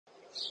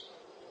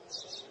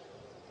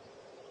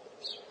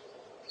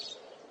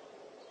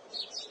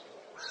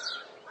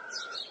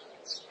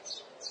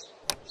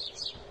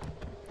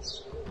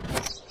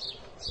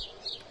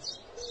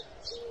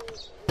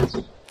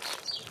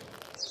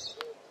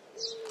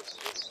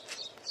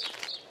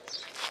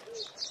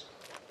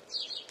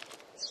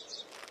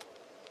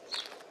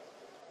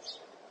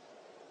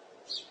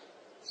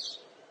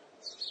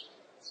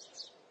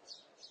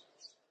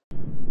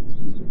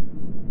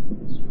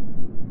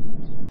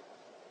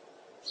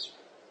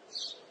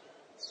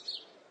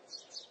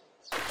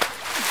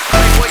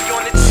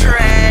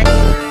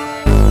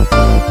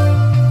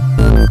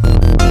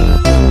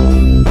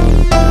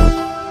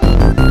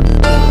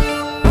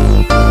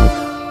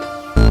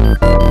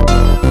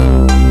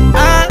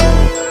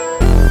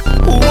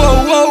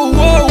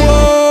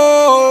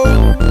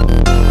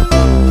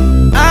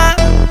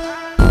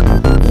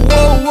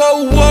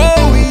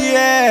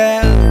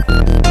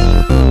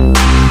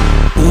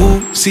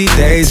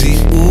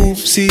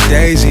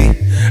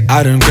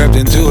I done crept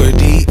into her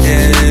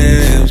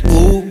DMs.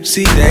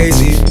 Oopsie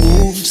daisy,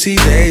 oopsie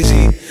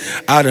daisy.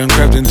 I done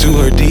crept into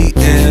her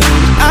DMs.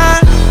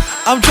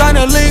 I'm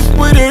tryna link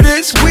with her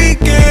this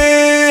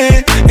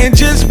weekend and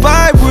just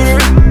vibe with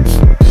her.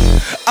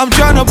 I'm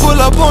tryna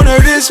pull up on her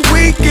this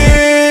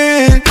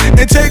weekend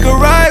and take a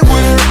ride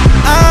with her.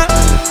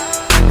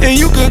 And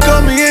you can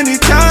call me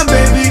anytime,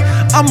 baby.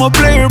 I'm a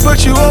player,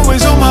 but you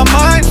always on my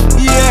mind.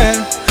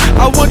 Yeah,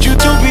 I want you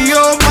to be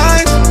all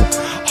mine.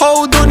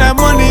 Hold on that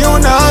money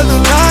on the other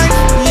line.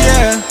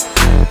 Yeah,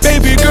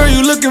 baby girl,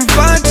 you looking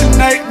fine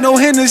tonight. No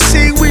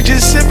Hennessy, we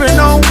just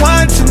sipping on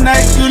wine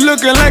tonight. You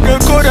looking like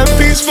a quarter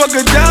piece, fuck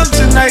a dime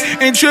tonight.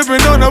 Ain't tripping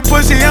on a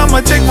pussy,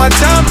 I'ma take my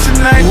time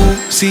tonight.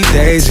 Oopsie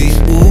daisy,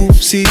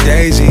 oopsie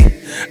daisy.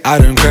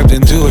 I done crept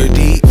into her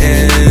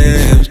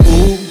DMs.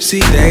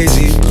 Oopsie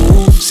daisy,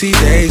 oopsie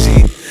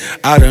daisy.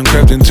 I done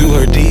crept into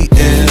her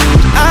DMs.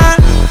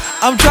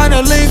 I'm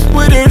tryna link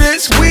with her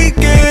this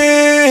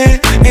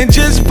weekend and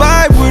just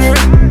vibe with her.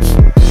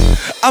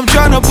 I'm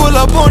tryna pull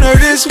up on her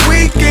this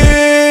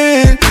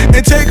weekend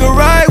and take a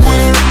ride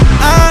with her.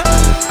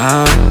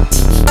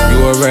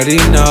 You already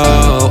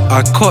know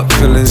I caught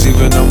feelings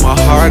even on my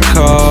heart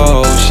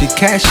cold. She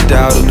cashed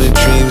out on the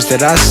dreams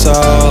that I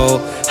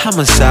sold.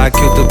 Homicide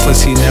killed the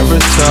pussy, never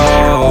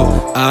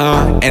told.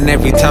 And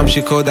every time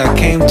she called, I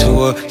came to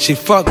her. She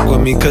fucked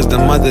with me cause the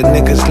mother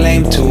niggas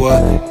lame to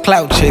her.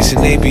 Clout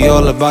chasing, they be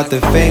all about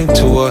the fame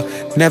to her.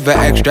 Never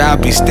extra, I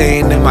be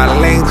staying in my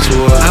lane to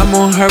her. I'm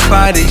on her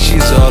body,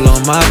 she's all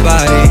on my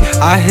body.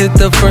 I hit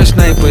the first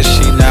night, but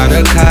she not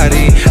a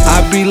Cardi.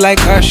 I be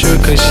like Usher,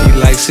 cause she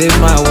likes it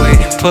my way.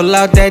 Pull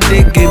out that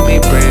dick, give me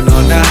brain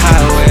on the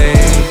highway.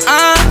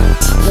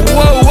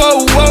 Whoa,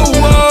 whoa, whoa,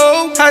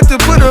 whoa. Had to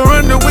put her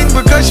on the wing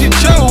because she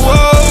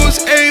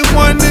chose.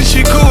 A1 and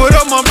she cool with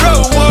all my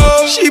bro,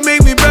 whoa. She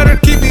make me better,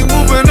 keep me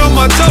moving on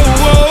my toe,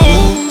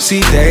 whoa.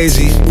 Oopsie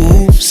daisy,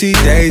 oopsie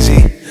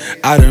daisy.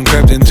 I done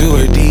crept into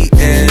her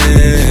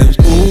DMs.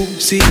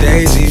 Oopsie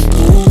daisy,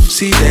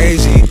 oopsie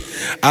daisy.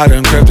 I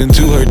done crept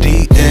into her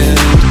DMs.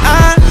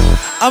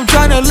 I'm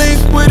tryna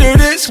link with her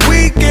this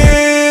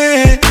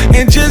weekend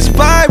and just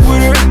vibe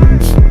with her.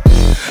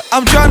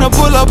 I'm tryna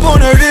pull up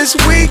on her this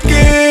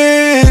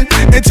weekend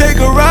and take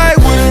a ride